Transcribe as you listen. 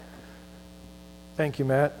Thank you,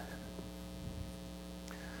 Matt.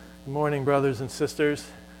 Good morning, brothers and sisters.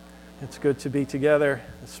 It's good to be together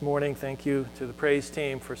this morning. Thank you to the praise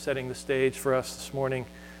team for setting the stage for us this morning,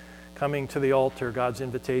 coming to the altar, God's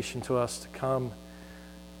invitation to us to come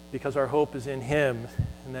because our hope is in Him,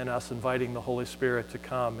 and then us inviting the Holy Spirit to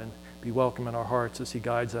come and be welcome in our hearts as He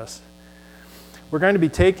guides us. We're going to be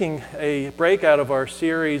taking a break out of our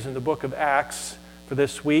series in the book of Acts for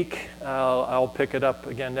this week. I'll pick it up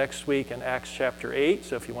again next week in Acts chapter 8,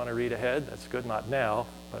 so if you want to read ahead, that's good, not now,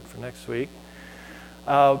 but for next week.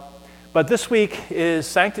 But this week is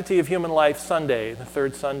Sanctity of Human Life Sunday, the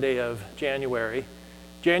third Sunday of January.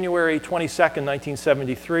 January 22nd,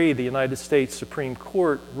 1973, the United States Supreme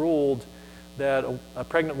Court ruled that a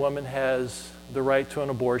pregnant woman has the right to an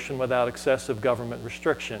abortion without excessive government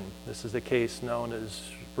restriction. This is the case known as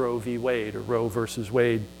Roe v. Wade, or Roe versus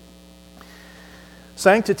Wade.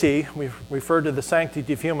 Sanctity, we've referred to the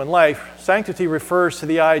sanctity of human life. Sanctity refers to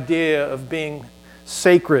the idea of being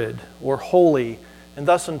sacred or holy, and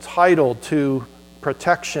thus entitled to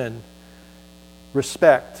protection,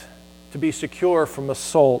 respect, to be secure from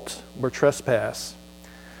assault or trespass.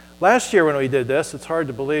 Last year when we did this, it's hard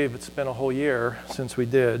to believe it's been a whole year since we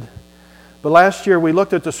did, but last year we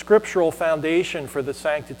looked at the scriptural foundation for the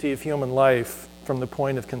sanctity of human life from the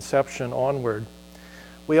point of conception onward.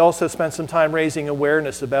 We also spent some time raising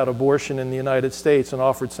awareness about abortion in the United States and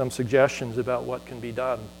offered some suggestions about what can be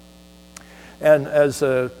done. And as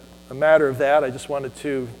a matter of that, I just wanted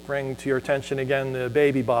to bring to your attention again the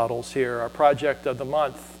baby bottles here. Our project of the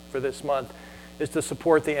month for this month is to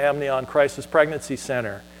support the Amnion Crisis Pregnancy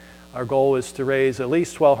Center. Our goal is to raise at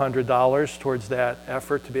least $1,200 towards that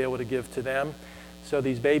effort to be able to give to them. So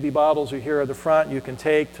these baby bottles are here at the front. You can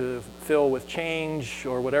take to fill with change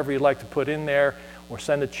or whatever you'd like to put in there, or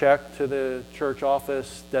send a check to the church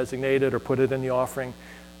office designated, or put it in the offering.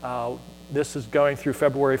 This is going through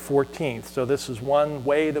February 14th, so this is one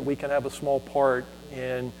way that we can have a small part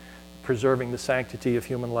in preserving the sanctity of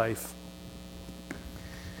human life.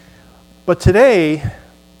 But today,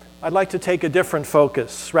 I'd like to take a different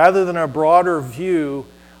focus. Rather than a broader view,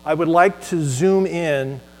 I would like to zoom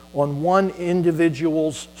in on one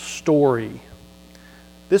individual's story.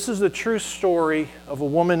 This is the true story of a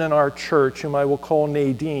woman in our church whom I will call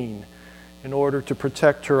Nadine in order to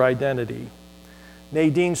protect her identity.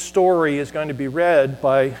 Nadine's story is going to be read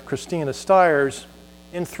by Christina Stiers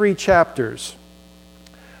in 3 chapters.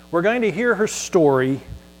 We're going to hear her story,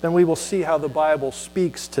 then we will see how the Bible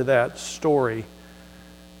speaks to that story.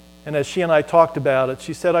 And as she and I talked about it,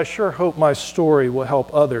 she said, "I sure hope my story will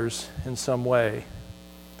help others in some way."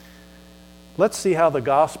 Let's see how the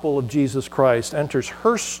gospel of Jesus Christ enters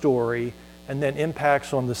her story and then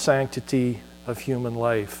impacts on the sanctity of human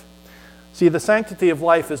life. See, the sanctity of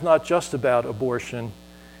life is not just about abortion.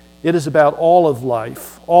 It is about all of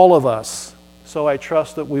life, all of us. So I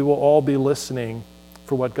trust that we will all be listening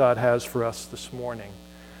for what God has for us this morning.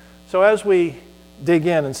 So as we dig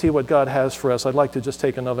in and see what God has for us, I'd like to just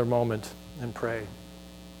take another moment and pray.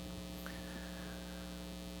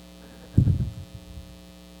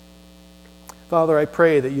 Father, I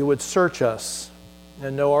pray that you would search us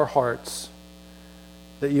and know our hearts,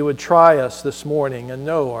 that you would try us this morning and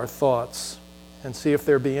know our thoughts, and see if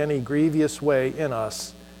there be any grievous way in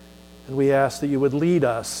us, and we ask that you would lead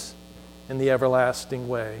us in the everlasting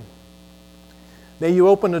way. May you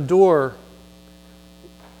open a door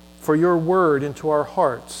for your word into our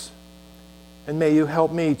hearts, and may you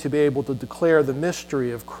help me to be able to declare the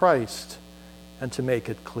mystery of Christ and to make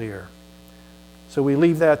it clear. So we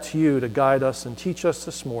leave that to you to guide us and teach us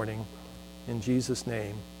this morning. In Jesus'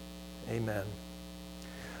 name, amen.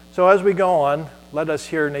 So as we go on, let us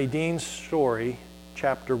hear Nadine's story,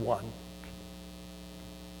 chapter 1.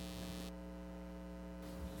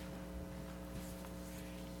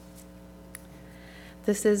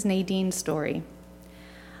 This is Nadine's story.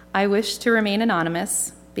 I wish to remain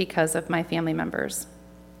anonymous because of my family members.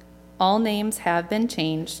 All names have been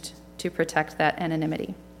changed to protect that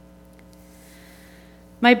anonymity.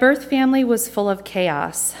 My birth family was full of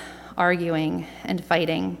chaos, arguing and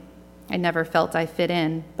fighting. I never felt I fit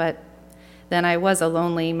in, but then I was a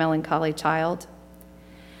lonely, melancholy child.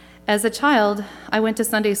 As a child, I went to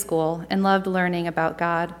Sunday school and loved learning about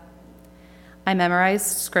God. I memorized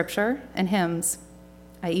scripture and hymns.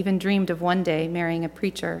 I even dreamed of one day marrying a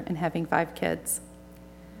preacher and having 5 kids.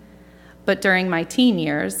 But during my teen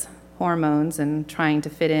years, hormones and trying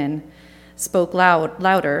to fit in spoke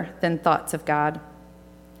louder than thoughts of God.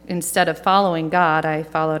 Instead of following God, I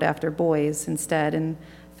followed after boys instead and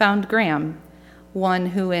found Graham, one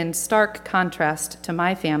who, in stark contrast to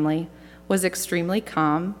my family, was extremely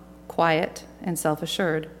calm, quiet, and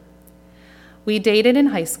self-assured. We dated in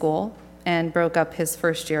high school and broke up his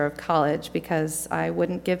first year of college because I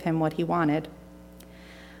wouldn't give him what he wanted.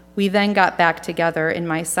 We then got back together in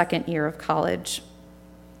my second year of college.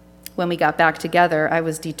 When we got back together, I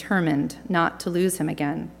was determined not to lose him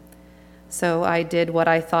again. So I did what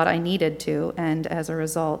I thought I needed to, and as a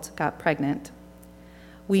result, got pregnant.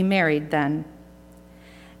 We married then.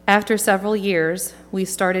 After several years, we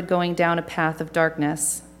started going down a path of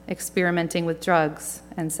darkness, experimenting with drugs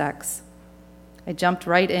and sex. I jumped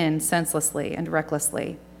right in senselessly and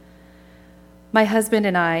recklessly. My husband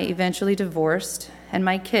and I eventually divorced, and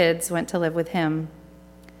my kids went to live with him.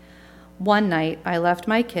 One night, I left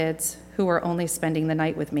my kids, who were only spending the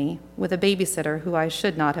night with me, with a babysitter who I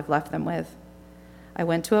should not have left them with. I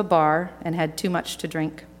went to a bar and had too much to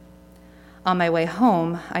drink. On my way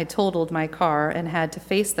home, I totaled my car and had to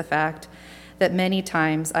face the fact that many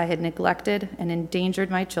times I had neglected and endangered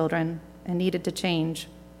my children and needed to change.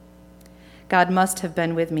 God must have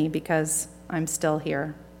been with me because I'm still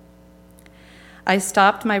here. I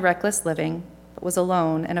stopped my reckless living, but was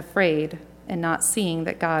alone and afraid and not seeing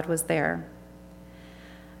that God was there.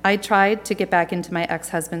 I tried to get back into my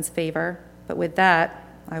ex-husband's favor, but with that,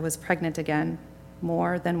 I was pregnant again,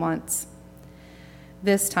 more than once.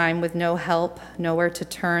 This time, with no help, nowhere to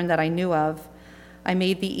turn that I knew of, I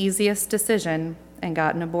made the easiest decision and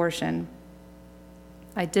got an abortion.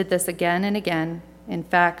 I did this again and again. In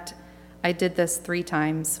fact, I did this 3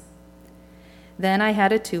 times. Then I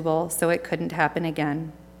had a tubal, so it couldn't happen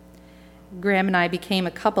again. Graham and I became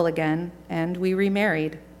a couple again, and we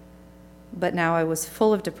remarried. But now I was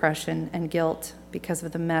full of depression and guilt because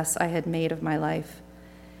of the mess I had made of my life,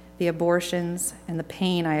 the abortions, and the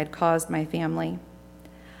pain I had caused my family.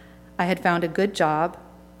 I had found a good job,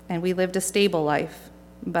 and we lived a stable life,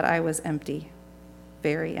 but I was empty,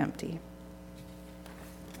 very empty.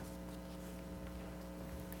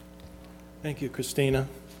 Thank you, Christina.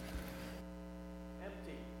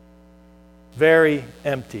 Empty. Very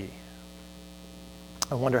empty.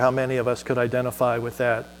 I wonder how many of us could identify with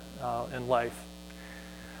that in life.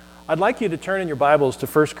 I'd like you to turn in your Bibles to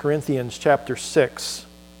 1 Corinthians chapter 6,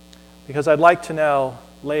 because I'd like to now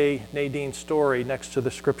lay Nadine's story next to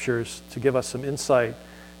the scriptures to give us some insight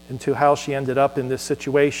into how she ended up in this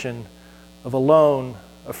situation of alone,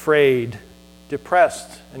 afraid,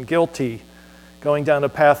 depressed, and guilty, going down a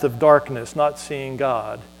path of darkness, not seeing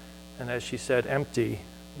God, and as she said, empty,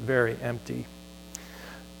 very empty.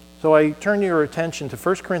 So I turn your attention to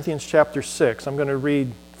 1 Corinthians chapter 6. I'm going to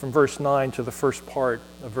read from verse 9 to the first part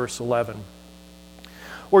of verse 11.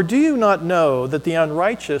 Or do you not know that the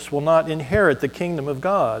unrighteous will not inherit the kingdom of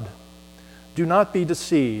God? Do not be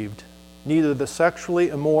deceived. Neither the sexually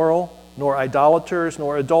immoral, nor idolaters,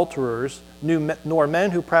 nor adulterers, nor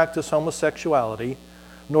men who practice homosexuality,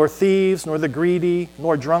 nor thieves, nor the greedy,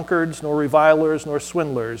 nor drunkards, nor revilers, nor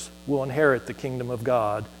swindlers will inherit the kingdom of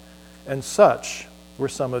God. And such were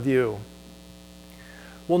some of you.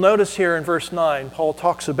 We'll notice here in verse 9, Paul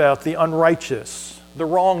talks about the unrighteous, the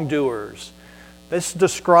wrongdoers. This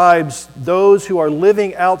describes those who are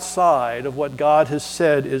living outside of what God has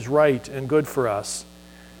said is right and good for us.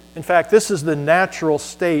 In fact, this is the natural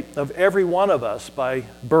state of every one of us by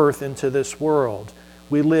birth into this world.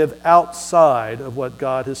 We live outside of what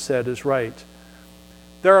God has said is right.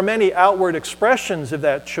 There are many outward expressions of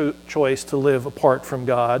that choice to live apart from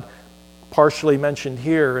God, partially mentioned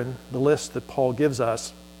here in the list that Paul gives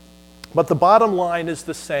us. But the bottom line is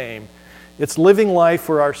the same. It's living life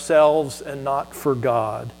for ourselves and not for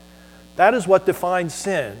God. That is what defines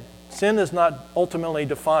sin. Sin is not ultimately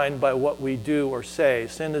defined by what we do or say.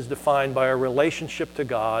 Sin is defined by our relationship to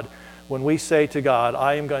God when we say to God,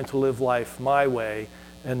 I am going to live life my way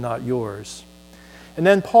and not yours. And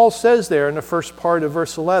then Paul says there in the first part of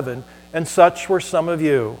verse 11, and such were some of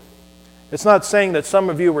you. It's not saying that some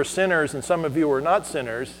of you were sinners and some of you were not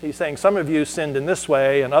sinners. He's saying some of you sinned in this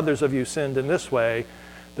way and others of you sinned in this way.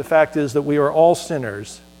 The fact is that we are all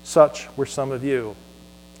sinners. Such were some of you.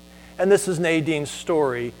 And this is Nadine's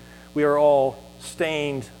story. We are all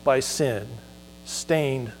stained by sin.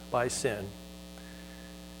 Stained by sin.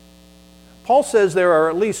 Paul says there are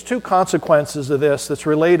at least 2 consequences of this that's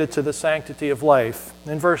related to the sanctity of life.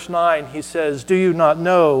 In verse 9, he says, do you not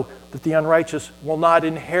know that the unrighteous will not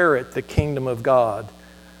inherit the kingdom of God?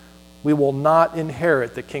 We will not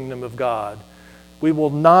inherit the kingdom of God. We will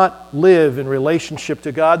not live in relationship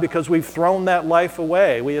to God because we've thrown that life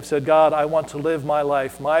away. We have said, God, I want to live my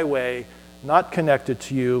life my way, not connected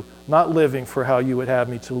to you, not living for how you would have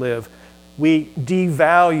me to live. We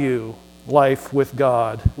devalue life with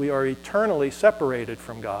God. We are eternally separated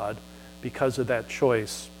from God because of that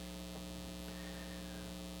choice.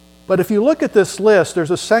 But if you look at this list,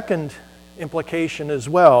 there's a second implication as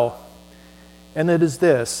well, and it is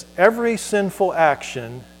this: every sinful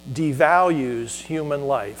action devalues human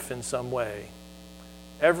life in some way.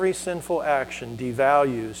 Every sinful action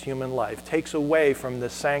devalues human life, takes away from the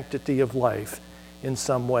sanctity of life in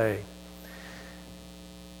some way.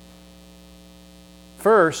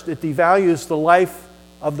 First, it devalues the life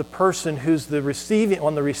of the person who's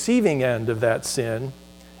on the receiving end of that sin,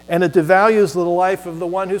 and it devalues the life of the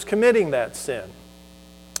one who's committing that sin.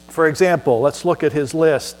 For example, let's look at his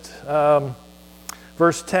list.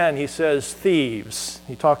 Verse 10, he says thieves.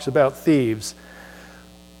 He talks about thieves.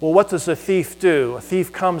 Well, what does a thief do? A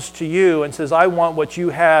thief comes to you and says, I want what you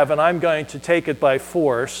have, and I'm going to take it by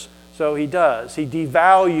force. So he does. He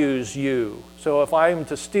devalues you. So if I am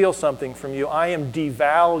to steal something from you, I am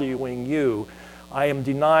devaluing you. I am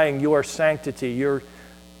denying your sanctity.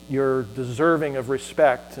 You're deserving of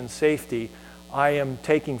respect and safety. I am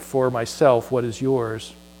taking for myself what is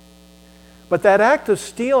yours. But that act of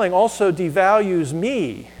stealing also devalues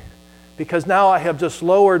me, because now I have just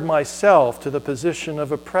lowered myself to the position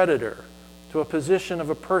of a predator, to a position of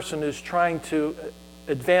a person who's trying to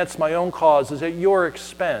advance my own causes at your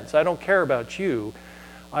expense. I don't care about you.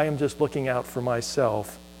 I am just looking out for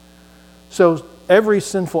myself. So every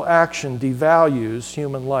sinful action devalues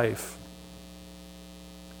human life.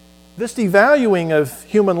 This devaluing of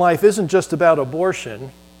human life isn't just about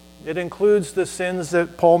abortion. It includes the sins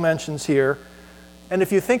that Paul mentions here. And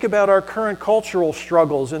if you think about our current cultural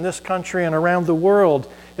struggles in this country and around the world,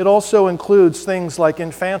 it also includes things like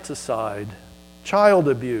infanticide, child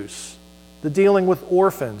abuse, the dealing with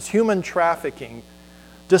orphans, human trafficking,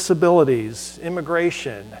 disabilities,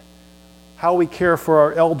 immigration, how we care for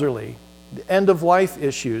our elderly, the end-of-life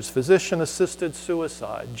issues, physician-assisted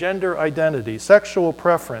suicide, gender identity, sexual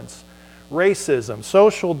preference, racism,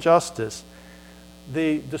 social justice,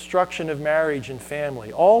 the destruction of marriage and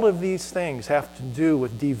family. All of these things have to do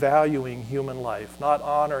with devaluing human life, not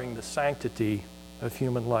honoring the sanctity of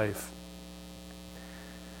human life.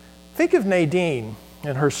 Think of Nadine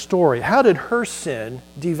and her story. How did her sin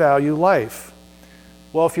devalue life?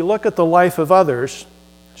 Well, if you look at the life of others,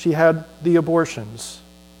 she had the abortions.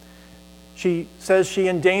 She says she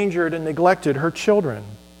endangered and neglected her children.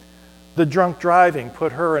 The drunk driving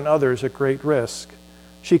put her and others at great risk.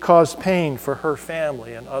 She caused pain for her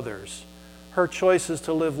family and others. Her choices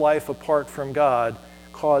to live life apart from God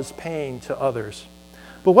caused pain to others.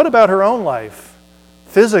 But what about her own life?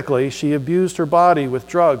 Physically, she abused her body with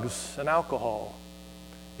drugs and alcohol.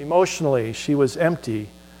 Emotionally, she was empty,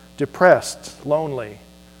 depressed, lonely.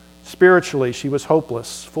 Spiritually, she was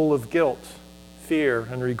hopeless, full of guilt, fear,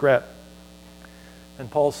 and regret.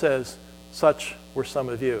 And Paul says, such were some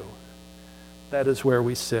of you. That is where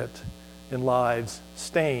we sit, in lives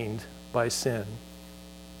stained by sin.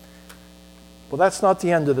 Well, that's not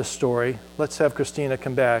the end of the story. Let's have Christina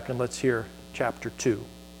come back and let's hear chapter 2.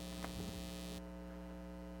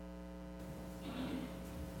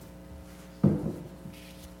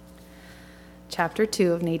 Chapter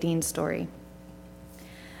 2 of Nadine's story.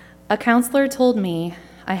 A counselor told me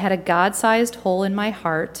I had a God-sized hole in my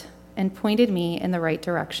heart and pointed me in the right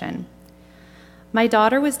direction. My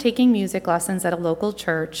daughter was taking music lessons at a local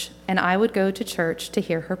church, and I would go to church to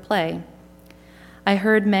hear her play. I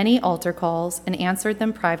heard many altar calls and answered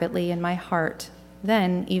them privately in my heart,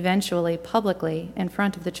 then eventually publicly in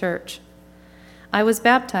front of the church. I was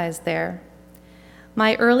baptized there.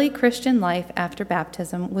 My early Christian life after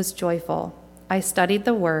baptism was joyful. I studied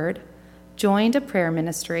the Word, joined a prayer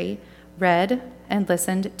ministry, read and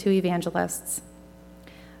listened to evangelists.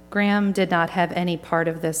 Graham did not have any part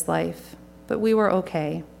of this life, but we were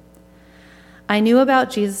okay. I knew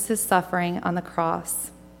about Jesus' suffering on the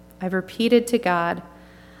cross. I repeated to God,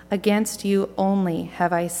 "Against you only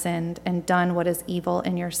have I sinned and done what is evil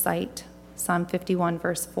in your sight," Psalm 51,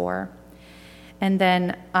 verse 4. And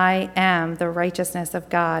then, "I am the righteousness of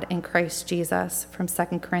God in Christ Jesus," from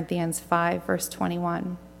 2 Corinthians 5, verse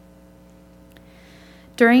 21.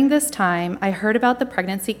 During this time, I heard about the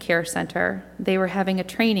Pregnancy Care Center. They were having a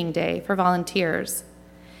training day for volunteers.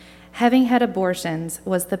 Having had abortions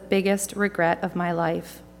was the biggest regret of my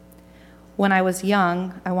life. When I was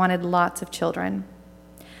young, I wanted lots of children.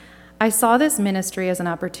 I saw this ministry as an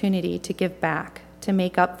opportunity to give back, to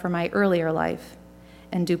make up for my earlier life,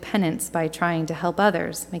 and do penance by trying to help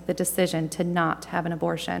others make the decision to not have an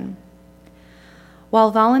abortion.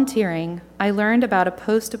 While volunteering, I learned about a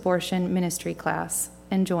post-abortion ministry class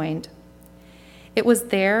and joined. It was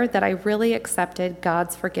there that I really accepted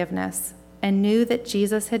God's forgiveness and knew that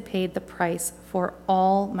Jesus had paid the price for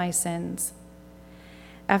all my sins.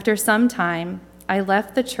 After some time, I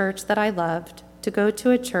left the church that I loved to go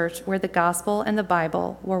to a church where the gospel and the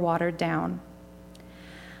Bible were watered down.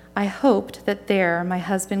 I hoped that there my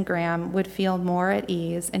husband Graham would feel more at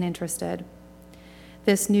ease and interested.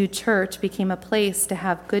 This new church became a place to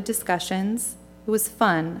have good discussions. It was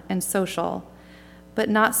fun and social, but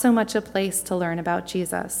not so much a place to learn about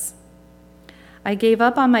Jesus. I gave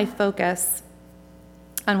up on my focus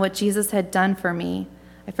on what Jesus had done for me.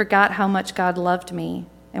 I forgot how much God loved me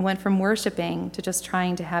and went from worshiping to just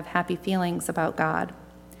trying to have happy feelings about God.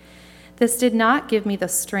 This did not give me the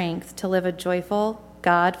strength to live a joyful,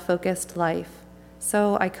 God-focused life,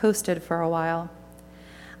 so I coasted for a while.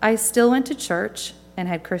 I still went to church and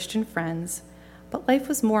had Christian friends, but life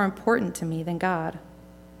was more important to me than God.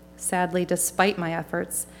 Sadly, despite my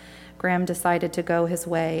efforts, Graham decided to go his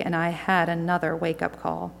way, and I had another wake-up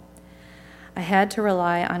call. I had to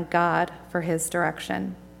rely on God for his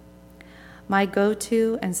direction. My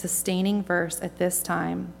go-to and sustaining verse at this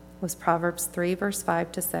time was Proverbs 3, verse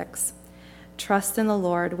 5 to 6. Trust in the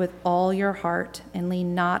Lord with all your heart and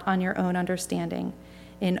lean not on your own understanding.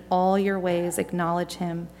 In all your ways acknowledge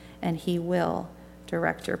him, and he will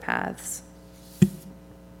direct your paths.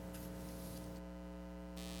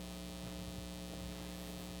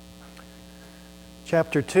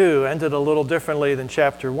 Chapter 2 ended a little differently than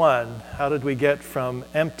chapter 1. How did we get from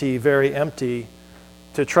empty, very empty,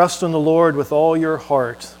 to trust in the Lord with all your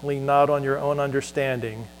heart, lean not on your own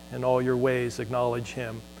understanding, in all your ways acknowledge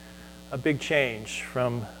him? A big change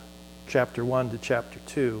from chapter 1 to chapter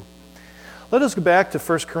 2. Let us go back to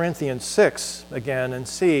 1 Corinthians 6 again and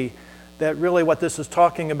see that really what this is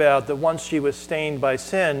talking about, that once she was stained by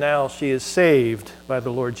sin, now she is saved by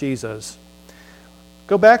the Lord Jesus.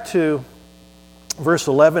 Go back to verse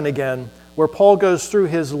 11 again, where Paul goes through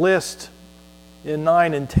his list in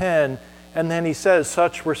 9 and 10, and then he says,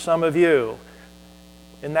 such were some of you.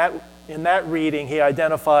 In that reading, he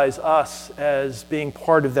identifies us as being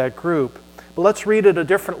part of that group. But let's read it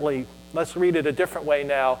differently. Let's read it a different way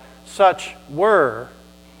now. Such were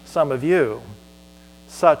some of you.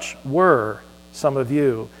 Such were some of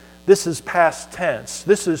you. This is past tense.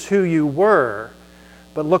 This is who you were.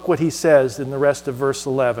 But look what he says in the rest of verse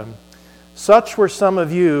 11. Such were some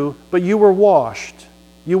of you, but you were washed,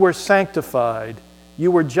 you were sanctified, you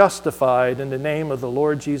were justified in the name of the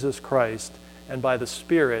Lord Jesus Christ and by the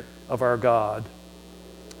Spirit of our God.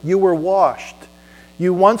 You were washed.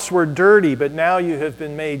 You once were dirty, but now you have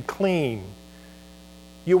been made clean.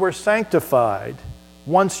 You were sanctified.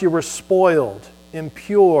 Once you were spoiled,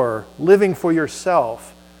 impure, living for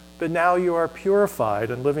yourself, but now you are purified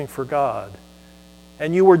and living for God.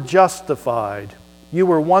 And you were justified. You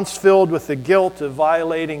were once filled with the guilt of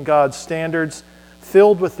violating God's standards,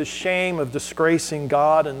 filled with the shame of disgracing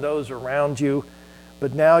God and those around you,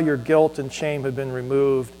 but now your guilt and shame have been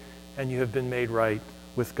removed and you have been made right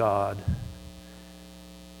with God.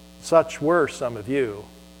 Such were some of you,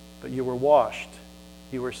 but you were washed,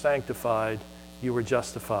 you were sanctified, you were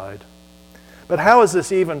justified. But how is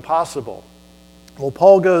this even possible? Well,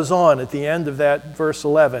 Paul goes on at the end of that verse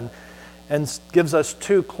 11 and gives us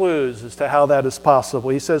two clues as to how that is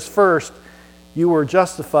possible. He says, first, you were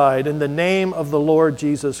justified in the name of the Lord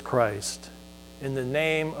Jesus Christ. In the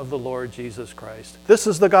name of the Lord Jesus Christ. This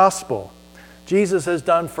is the gospel. Jesus has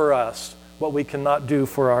done for us what we cannot do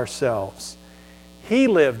for ourselves. He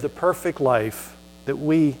lived the perfect life that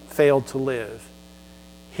we failed to live.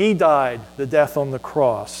 He died the death on the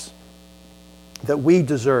cross that we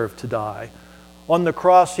deserved to die. On the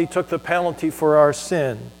cross, he took the penalty for our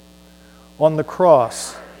sin. On the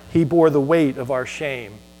cross, he bore the weight of our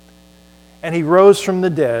shame. And he rose from the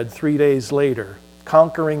dead 3 days later,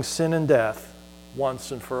 conquering sin and death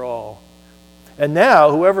once and for all. And now,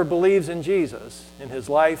 whoever believes in Jesus, in his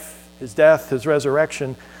life, his death, his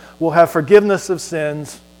resurrection, will have forgiveness of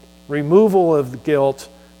sins, removal of guilt,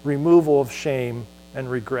 removal of shame and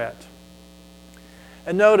regret.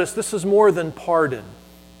 And notice, this is more than pardon.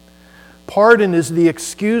 Pardon is the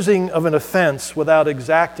excusing of an offense without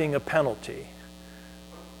exacting a penalty.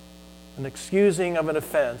 An excusing of an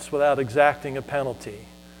offense without exacting a penalty.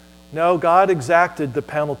 No, God exacted the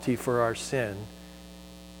penalty for our sin.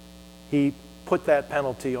 He put that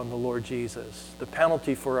penalty on the Lord Jesus. The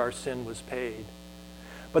penalty for our sin was paid.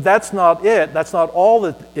 But that's not it. That's not all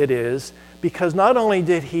that it is, because not only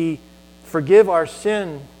did he forgive our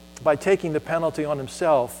sin by taking the penalty on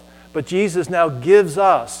himself, but Jesus now gives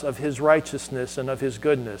us of his righteousness and of his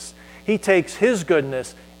goodness. He takes his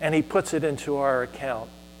goodness and he puts it into our account.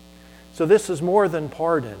 So this is more than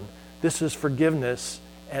pardon. This is forgiveness,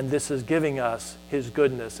 and this is giving us his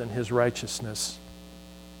goodness and his righteousness.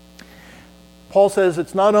 Paul says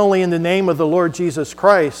it's not only in the name of the Lord Jesus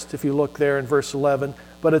Christ, if you look there in verse 11,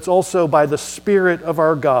 but it's also by the Spirit of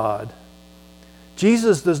our God.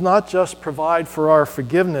 Jesus does not just provide for our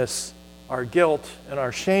forgiveness, our guilt, and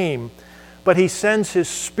our shame, but he sends his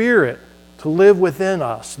Spirit to live within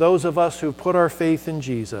us, those of us who put our faith in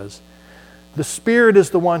Jesus. The Spirit is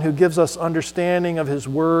the one who gives us understanding of his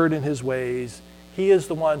word and his ways. He is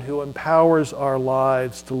the one who empowers our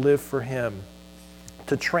lives to live for him,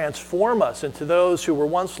 to transform us into those who were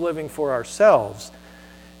once living for ourselves,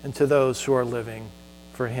 into those who are living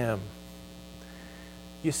for him.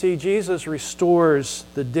 You see, Jesus restores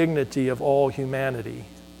the dignity of all humanity.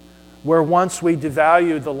 Where once we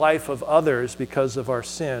devalued the life of others because of our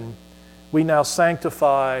sin, we now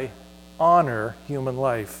sanctify, honor human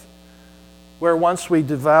life. Where once we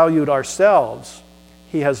devalued ourselves,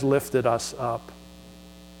 he has lifted us up.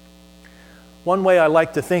 One way I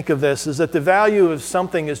like to think of this is that the value of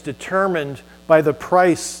something is determined by the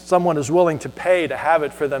price someone is willing to pay to have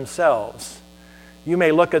it for themselves. You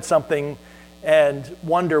may look at something and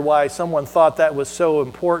wonder why someone thought that was so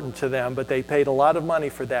important to them, but they paid a lot of money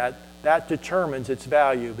for that. That determines its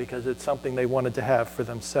value because it's something they wanted to have for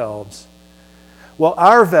themselves. Well,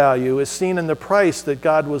 our value is seen in the price that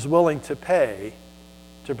God was willing to pay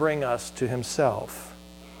to bring us to himself.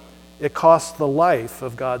 It cost the life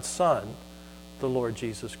of God's Son, the Lord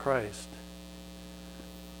Jesus Christ.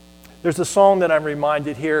 There's a song that I'm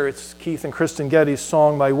reminded here. It's Keith and Kristen Getty's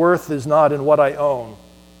song, "My Worth Is Not in What I Own."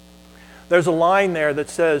 There's a line there that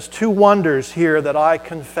says, "Two wonders here that I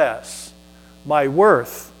confess, my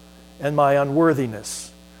worth and my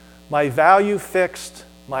unworthiness, my value fixed,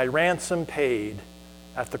 my ransom paid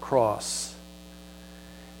at the cross."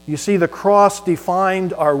 You see, the cross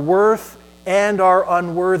defined our worth and our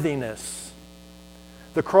unworthiness.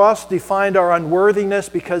 The cross defined our unworthiness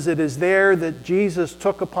because it is there that Jesus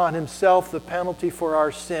took upon himself the penalty for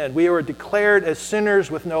our sin. We were declared as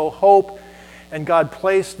sinners with no hope, and God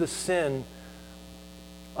placed the sin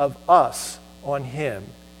of us on him.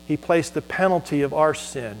 He placed the penalty of our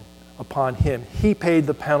sin upon him. He paid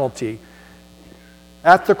the penalty.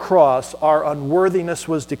 At the cross, our unworthiness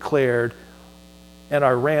was declared and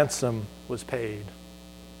our ransom was paid.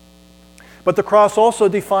 But the cross also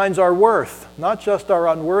defines our worth, not just our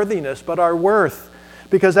unworthiness, but our worth.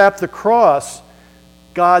 Because at the cross,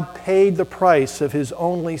 God paid the price of his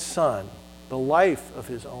only Son, the life of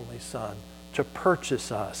his only Son, to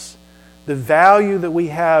purchase us. The value that we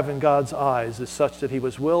have in God's eyes is such that he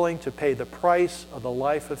was willing to pay the price of the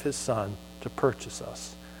life of his Son to purchase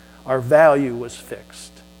us. Our value was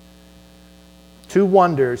fixed. Two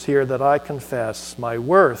wonders here that I confess, my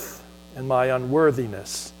worth and my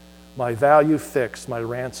unworthiness, my value fixed, my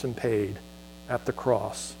ransom paid at the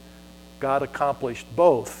cross. God accomplished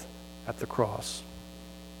both at the cross.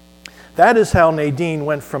 That is how Nadine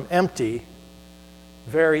went from empty,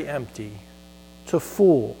 very empty, to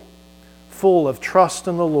full of trust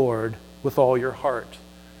in the Lord with all your heart.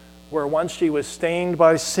 Where once she was stained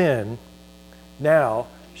by sin, now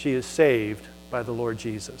she is saved by the Lord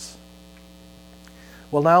Jesus.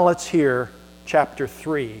 Well, now let's hear chapter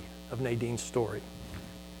 3 of Nadine's story.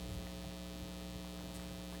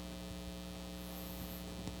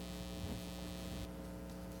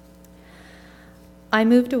 I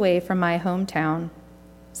moved away from my hometown,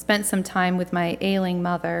 spent some time with my ailing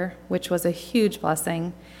mother, which was a huge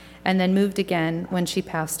blessing, and then moved again when she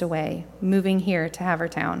passed away, moving here to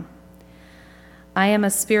Havertown. I am a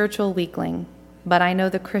spiritual weakling, but I know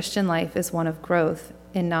the Christian life is one of growth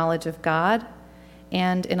in knowledge of God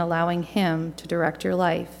and in allowing him to direct your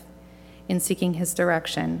life, in seeking his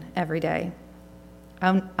direction every day.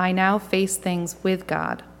 I now face things with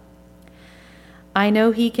God. I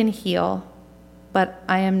know he can heal, but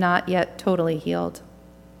I am not yet totally healed.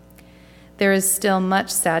 There is still much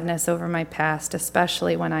sadness over my past,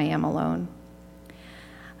 especially when I am alone.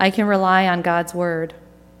 I can rely on God's word.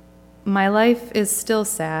 My life is still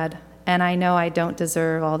sad, and I know I don't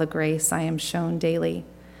deserve all the grace I am shown daily.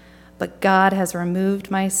 But God has removed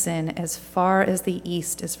my sin as far as the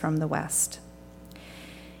east is from the west.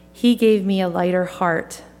 He gave me a lighter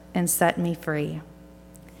heart and set me free.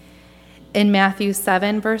 In Matthew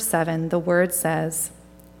 7, verse 7, the word says,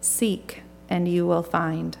 "Seek, and you will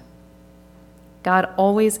find." God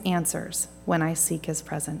always answers when I seek his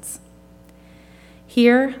presence.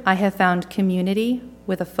 Here, I have found community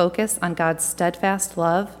with a focus on God's steadfast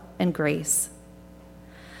love and grace.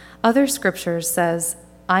 Other scriptures says,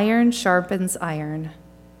 "Iron sharpens iron,"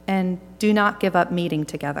 and "do not give up meeting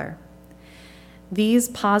together." These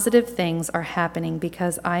positive things are happening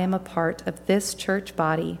because I am a part of this church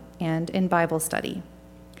body and in Bible study.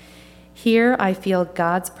 Here I feel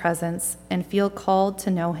God's presence and feel called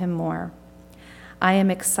to know him more. I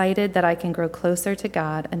am excited that I can grow closer to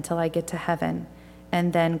God until I get to heaven,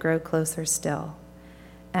 and then grow closer still.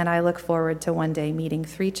 And I look forward to one day meeting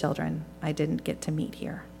 3 children I didn't get to meet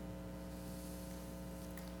here.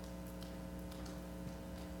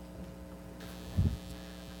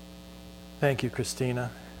 Thank you,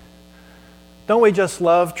 Christina. Don't we just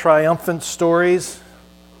love triumphant stories?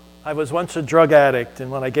 I was once a drug addict,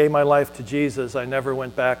 and when I gave my life to Jesus, I never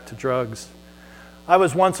went back to drugs. I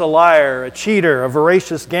was once a liar, a cheater, a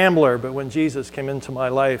voracious gambler, but when Jesus came into my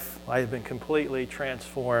life, I have been completely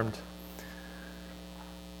transformed.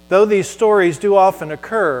 Though these stories do often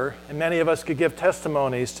occur, and many of us could give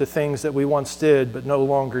testimonies to things that we once did but no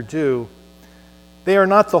longer do, they are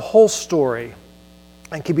not the whole story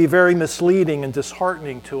and can be very misleading and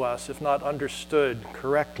disheartening to us if not understood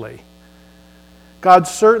correctly. God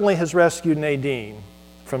certainly has rescued Nadine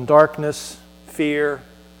from darkness, fear,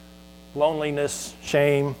 loneliness,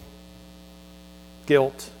 shame,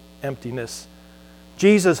 guilt, emptiness.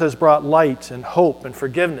 Jesus has brought light and hope and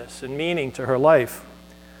forgiveness and meaning to her life.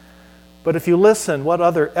 But if you listen, what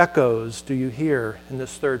other echoes do you hear in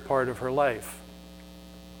this third part of her life?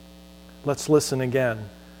 Let's listen again.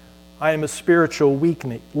 I am a spiritual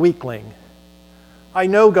weakling. I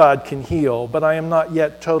know God can heal, but I am not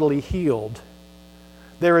yet totally healed.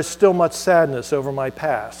 There is still much sadness over my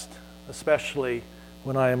past, especially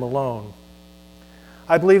when I am alone.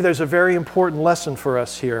 I believe there's a very important lesson for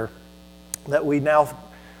us here that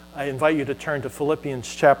I invite you to turn to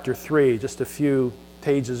Philippians chapter 3, just a few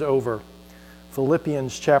pages over.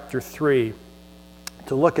 Philippians chapter 3,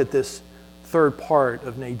 to look at this third part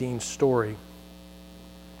of Nadine's story.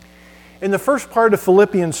 In the first part of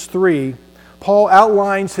Philippians 3, Paul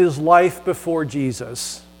outlines his life before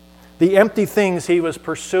Jesus, the empty things he was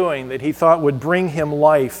pursuing that he thought would bring him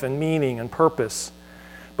life and meaning and purpose.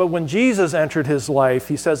 But when Jesus entered his life,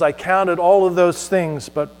 he says, I counted all of those things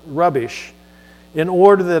but rubbish in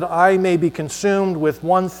order that I may be consumed with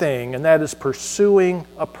one thing, and that is pursuing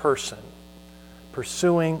a person.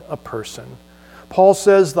 Pursuing a person. Paul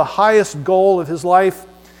says the highest goal of his life,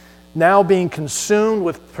 now being consumed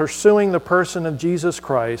with pursuing the person of Jesus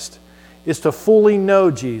Christ, is to fully know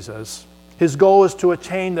Jesus. His goal is to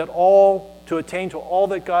attain to all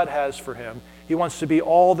that God has for him. He wants to be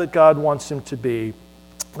all that God wants him to be.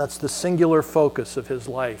 That's the singular focus of his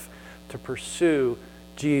life, to pursue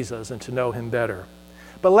Jesus and to know him better.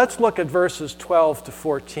 But let's look at verses 12 to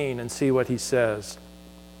 14 and see what he says.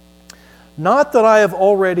 Not that I have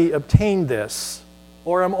already obtained this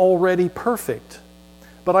or am already perfect,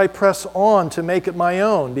 but I press on to make it my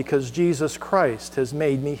own because Jesus Christ has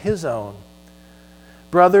made me his own.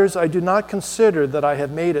 Brothers, I do not consider that I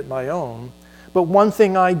have made it my own, but one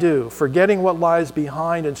thing I do, forgetting what lies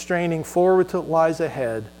behind and straining forward to what lies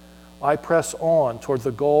ahead, I press on toward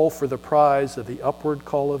the goal for the prize of the upward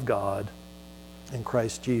call of God in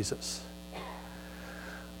Christ Jesus.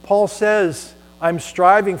 Paul says, I'm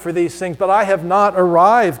striving for these things, but I have not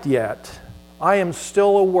arrived yet. I am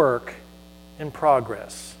still a work in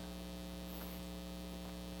progress.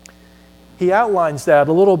 He outlines that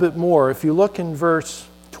a little bit more. If you look in verse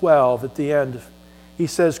 12 at the end, he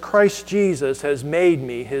says, Christ Jesus has made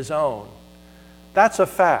me his own. That's a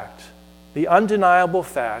fact. The undeniable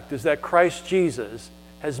fact is that Christ Jesus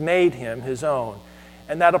has made him his own.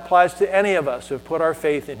 And that applies to any of us who have put our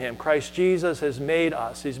faith in him. Christ Jesus has made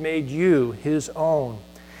us. He's made you his own.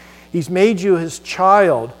 He's made you his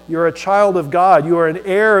child. You're a child of God. You are an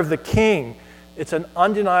heir of the King. It's an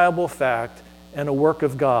undeniable fact and a work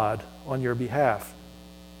of God on your behalf.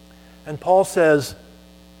 And Paul says,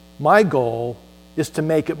 my goal is to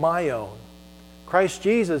make it my own. Christ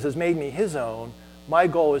Jesus has made me his own. My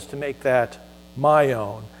goal is to make that my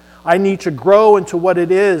own. I need to grow into what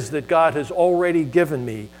it is that God has already given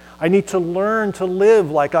me. I need to learn to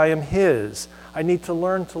live like I am his. I need to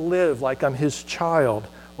learn to live like I'm his child,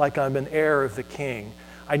 like I'm an heir of the King.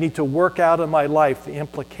 I need to work out in my life the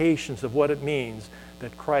implications of what it means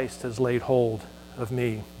that Christ has laid hold of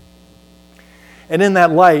me. And in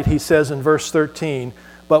that light, he says in verse 13,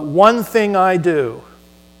 but one thing I do,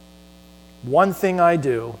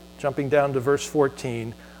 jumping down to verse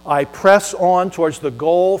 14, I press on towards the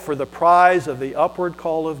goal for the prize of the upward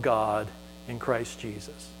call of God in Christ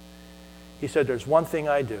Jesus. He said, there's one thing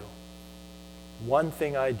I do. One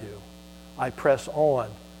thing I do. I press on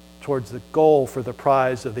towards the goal for the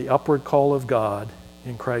prize of the upward call of God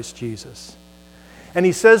in Christ Jesus. And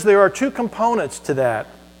he says there are two components to that.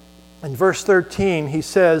 In verse 13, he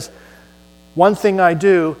says, one thing I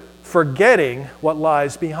do, forgetting what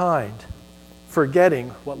lies behind. Forgetting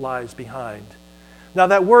what lies behind. Now,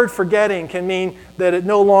 that word forgetting can mean that it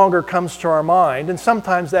no longer comes to our mind, and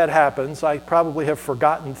sometimes that happens. I probably have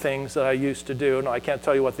forgotten things that I used to do. No, I can't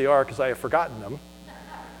tell you what they are because I have forgotten them.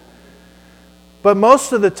 But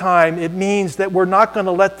most of the time, it means that we're not going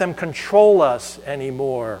to let them control us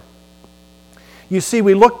anymore. You see,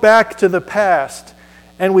 we look back to the past,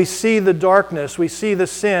 and we see the darkness, we see the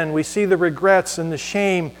sin, we see the regrets and the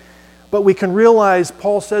shame, but we can realize,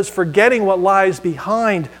 Paul says, forgetting what lies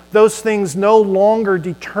behind, those things no longer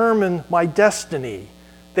determine my destiny.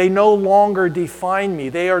 They no longer define me.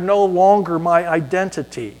 They are no longer my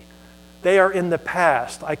identity. They are in the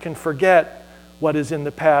past. I can forget what is in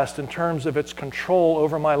the past in terms of its control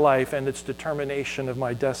over my life and its determination of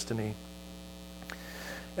my destiny.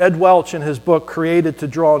 Ed Welch, in his book, Created to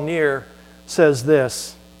Draw Near, says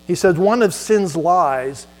this. He says, one of sin's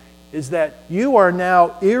lies is that you are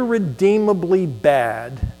now irredeemably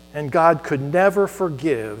bad and God could never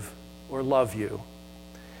forgive or love you.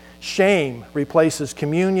 Shame replaces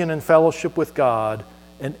communion and fellowship with God,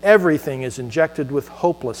 and everything is injected with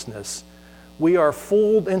hopelessness. We are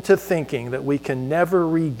fooled into thinking that we can never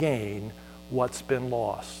regain what's been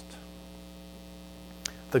lost.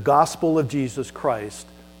 The gospel of Jesus Christ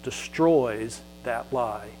destroys that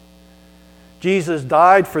lie. Jesus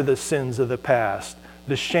died for the sins of the past,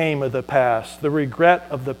 the shame of the past, the regret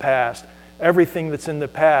of the past, everything that's in the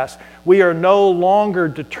past. We are no longer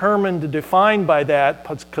determined to define by that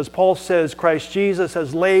because Paul says Christ Jesus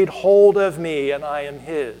has laid hold of me and I am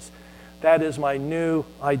his. That is my new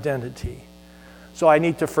identity. So I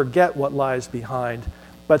need to forget what lies behind.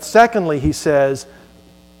 But secondly, he says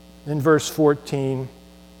in verse 13,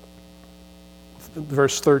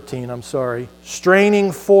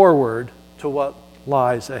 straining forward to what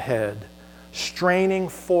lies ahead. Straining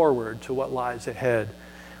forward to what lies ahead.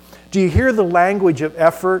 Do you hear the language of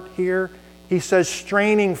effort here? He says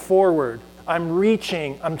straining forward. I'm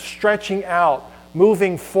reaching, I'm stretching out,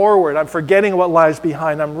 moving forward. I'm forgetting what lies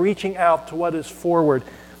behind. I'm reaching out to what is forward.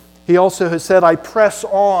 He also has said, I press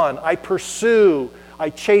on, I pursue, I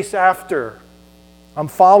chase after. I'm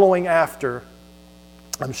following after.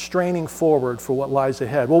 I'm straining forward for what lies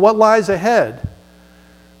ahead. Well, what lies ahead?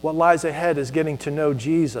 What lies ahead is getting to know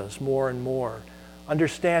Jesus more and more,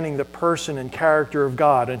 understanding the person and character of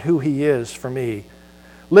God and who He is for me,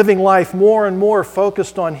 living life more and more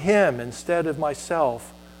focused on Him instead of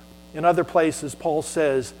myself. In other places, Paul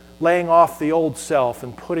says, laying off the old self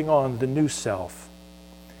and putting on the new self.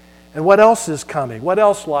 And what else is coming? What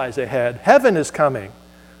else lies ahead? Heaven is coming,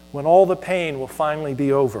 when all the pain will finally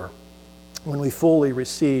be over, when we fully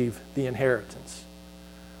receive the inheritance.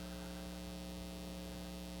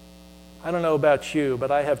 I don't know about you,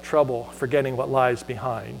 but I have trouble forgetting what lies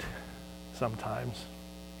behind sometimes.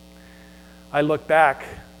 I look back,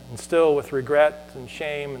 and still with regret and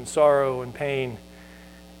shame and sorrow and pain.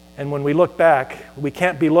 And when we look back, we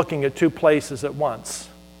can't be looking at two places at once.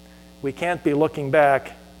 We can't be looking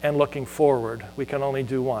back and looking forward. We can only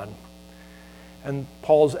do one. And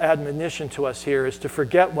Paul's admonition to us here is to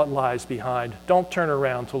forget what lies behind. Don't turn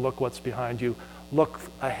around to look what's behind you. Look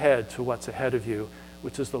ahead to what's ahead of you,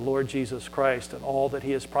 which is the Lord Jesus Christ and all that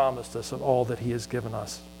He has promised us and all that He has given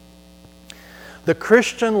us. The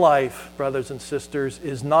Christian life, brothers and sisters,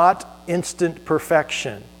 is not instant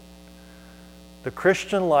perfection. The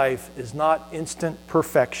Christian life is not instant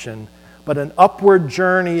perfection, but an upward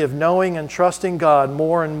journey of knowing and trusting God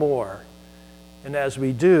more and more. And as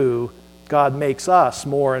we do, God makes us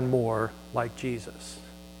more and more like Jesus.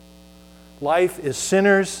 Life is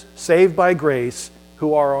sinners saved by grace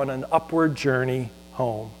who are on an upward journey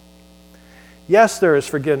home. Yes, there is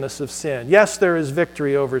forgiveness of sin. Yes, there is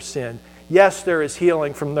victory over sin. Yes, there is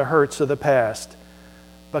healing from the hurts of the past.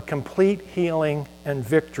 But complete healing and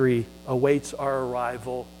victory awaits our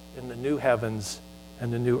arrival in the new heavens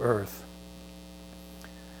and the new earth.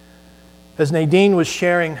 As Nadine was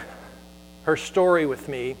sharing her story with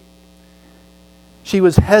me, she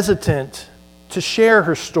was hesitant to share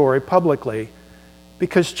her story publicly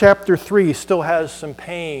because chapter 3 still has some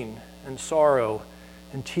pain and sorrow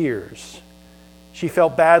and tears. She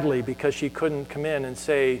felt badly because she couldn't come in and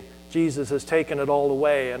say, Jesus has taken it all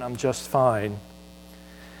away and I'm just fine.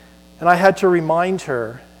 And I had to remind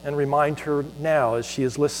her now as she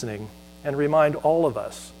is listening, and remind all of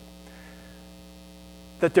us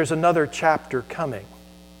that there's another chapter coming.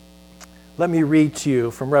 Let me read to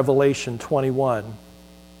you from Revelation 21,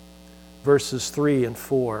 verses 3 and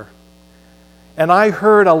 4. And I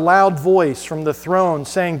heard a loud voice from the throne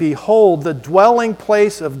saying, Behold, the dwelling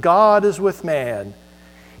place of God is with man.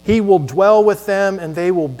 He will dwell with them, and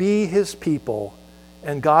they will be His people,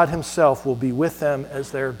 and God Himself will be with them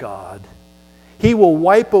as their God. He will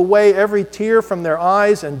wipe away every tear from their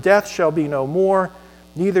eyes, and death shall be no more.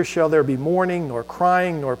 Neither shall there be mourning, nor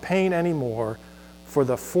crying, nor pain any more, for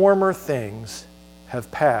the former things have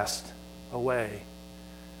passed away.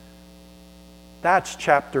 That's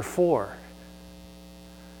chapter 4.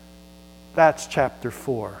 That's chapter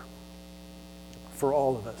 4 for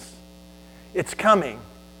all of us. It's coming.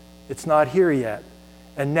 It's not here yet.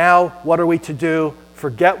 And now, what are we to do?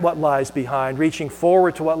 Forget what lies behind, reaching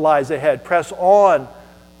forward to what lies ahead. Press on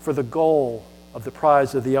for the goal of the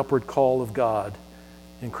prize of the upward call of God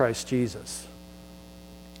in Christ Jesus.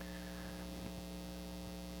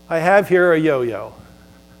 I have here a yo-yo.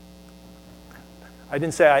 I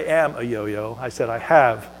didn't say I am a yo-yo. I said I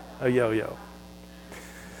have a yo-yo.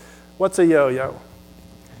 What's a yo-yo?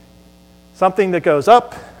 Something that goes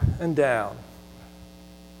up and down.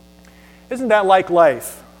 Isn't that like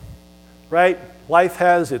life? Right? Life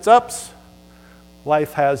has its ups.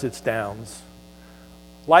 Life has its downs.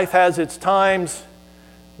 Life has its times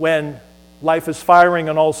when life is firing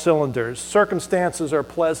on all cylinders. Circumstances are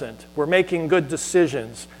pleasant. We're making good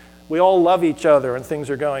decisions. We all love each other and things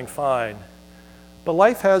are going fine. But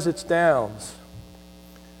life has its downs.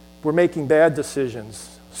 We're making bad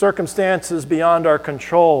decisions. Circumstances beyond our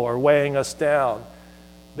control are weighing us down.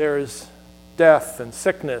 There's death and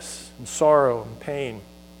sickness and sorrow and pain.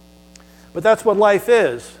 But that's what life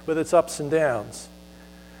is, with its ups and downs.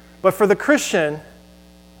 But for the Christian,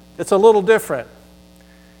 it's a little different.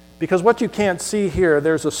 Because what you can't see here,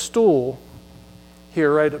 there's a stool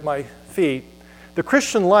here right at my feet. The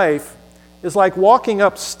Christian life is like walking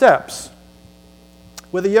up steps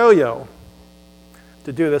with a yo-yo.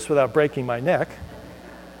 To do this without breaking my neck.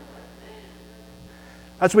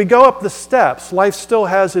 As we go up the steps, life still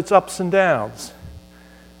has its ups and downs.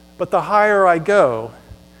 But the higher I go,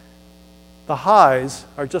 the highs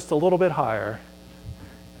are just a little bit higher,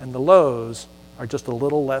 and the lows are just a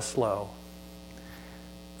little less low.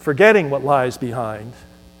 Forgetting what lies behind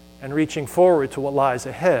and reaching forward to what lies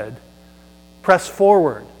ahead, press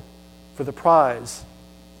forward for the prize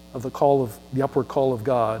of the upward call of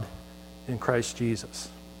God in Christ Jesus.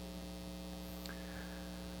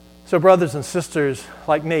 So, brothers and sisters,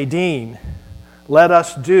 like Nadine, let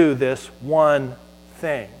us do this one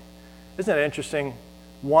thing. Isn't it interesting?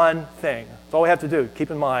 One thing. That's all we have to do.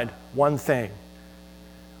 Keep in mind, one thing.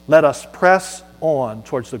 Let us press on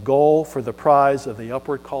towards the goal for the prize of the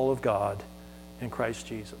upward call of God in Christ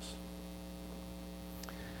Jesus.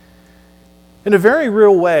 In a very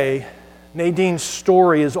real way, Nadine's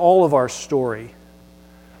story is all of our story.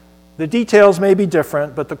 The details may be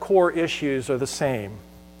different, but the core issues are the same.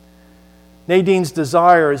 Nadine's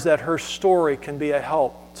desire is that her story can be a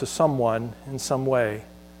help to someone in some way.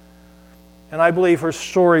 And I believe her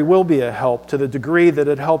story will be a help to the degree that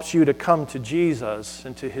it helps you to come to Jesus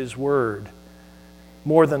and to His Word,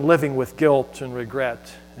 more than living with guilt and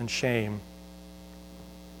regret and shame.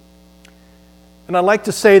 And I'd like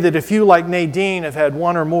to say that if you, like Nadine, have had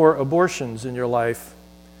one or more abortions in your life,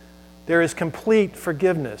 there is complete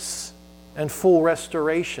forgiveness and full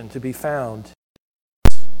restoration to be found.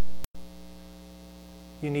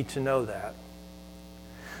 You need to know that.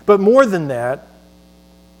 But more than that,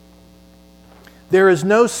 there is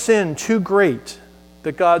no sin too great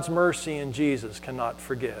that God's mercy in Jesus cannot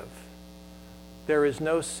forgive. There is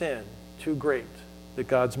no sin too great that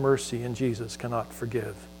God's mercy in Jesus cannot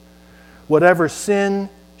forgive. Whatever sin,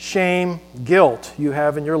 shame, guilt you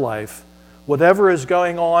have in your life, whatever is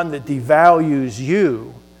going on that devalues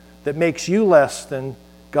you, that makes you less than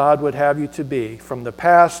God would have you to be, from the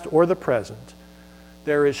past or the present,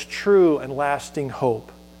 there is true and lasting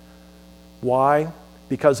hope. Why?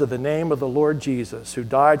 Because of the name of the Lord Jesus, who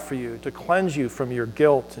died for you to cleanse you from your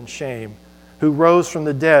guilt and shame, who rose from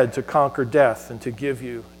the dead to conquer death and to give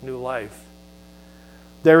you new life.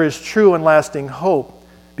 There is true and lasting hope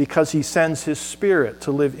because He sends His Spirit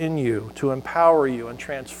to live in you, to empower you and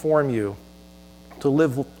transform you, to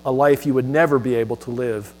live a life you would never be able to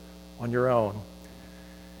live on your own.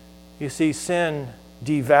 You see, sin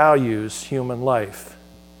devalues human life.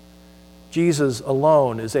 Jesus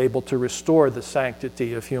alone is able to restore the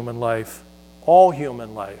sanctity of human life, all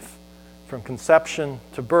human life, from conception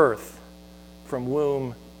to birth, from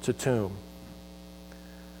womb to tomb.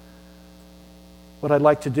 What I'd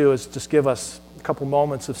like to do is just give us a couple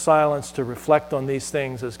moments of silence to reflect on these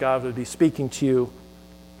things as God would be speaking to you,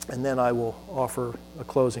 and then I will offer a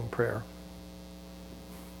closing prayer.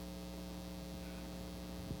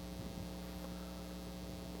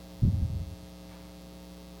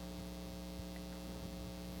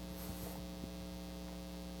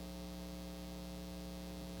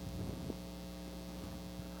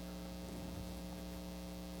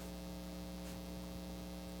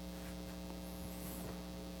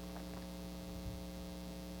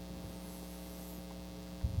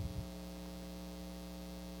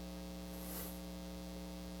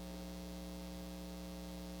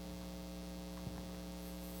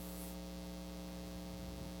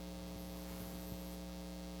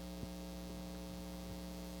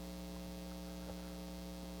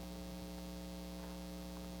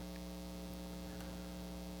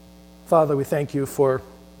 Father, we thank you for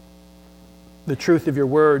the truth of your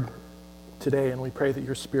word today, and we pray that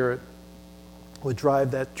your Spirit would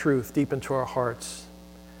drive that truth deep into our hearts.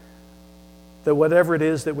 That whatever it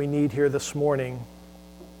is that we need here this morning,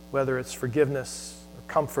 whether it's forgiveness, or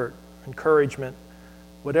comfort, encouragement,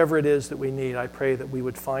 whatever it is that we need, I pray that we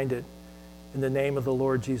would find it in the name of the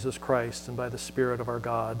Lord Jesus Christ and by the Spirit of our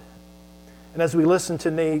God. And as we listen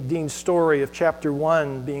to Nadine's story of chapter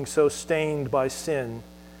 1 being so stained by sin,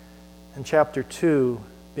 and chapter 2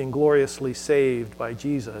 being gloriously saved by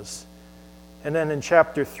Jesus, and then in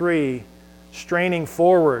chapter 3 straining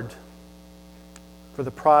forward for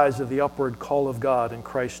the prize of the upward call of God in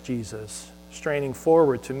Christ Jesus, straining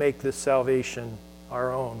forward to make this salvation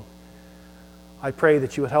our own, I pray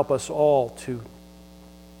that you would help us all to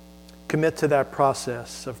commit to that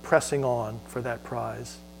process of pressing on for that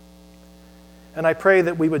prize. And I pray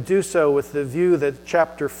that we would do so with the view that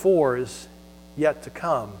chapter 4 is yet to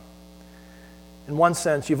come. In one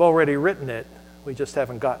sense, you've already written it. We just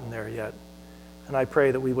haven't gotten there yet. And I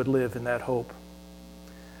pray that we would live in that hope.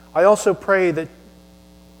 I also pray that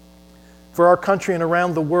for our country and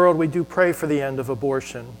around the world, we do pray for the end of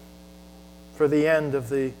abortion, for the end of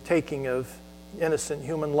the taking of innocent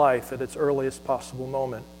human life at its earliest possible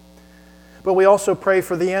moment. But we also pray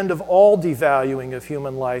for the end of all devaluing of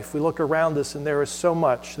human life. We look around us and there is so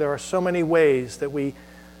much. There are so many ways that we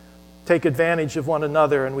take advantage of one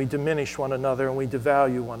another and we diminish one another and we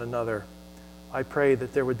devalue one another. I pray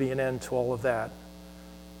that there would be an end to all of that.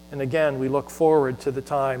 And again, we look forward to the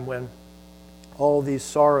time when all these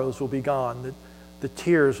sorrows will be gone, that the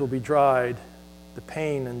tears will be dried, the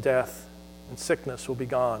pain and death and sickness will be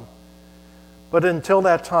gone. But until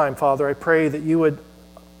that time, Father, I pray that you would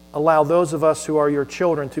allow those of us who are your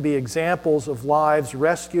children to be examples of lives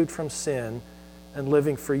rescued from sin and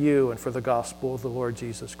living for you and for the gospel of the Lord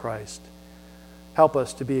Jesus Christ. Help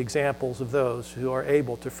us to be examples of those who are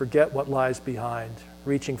able to forget what lies behind,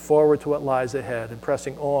 reaching forward to what lies ahead and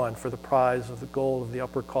pressing on for the prize of the goal of the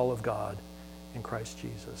upward call of God in Christ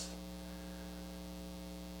Jesus.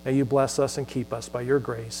 May you bless us and keep us by your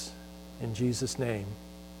grace. In Jesus' name,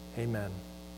 amen.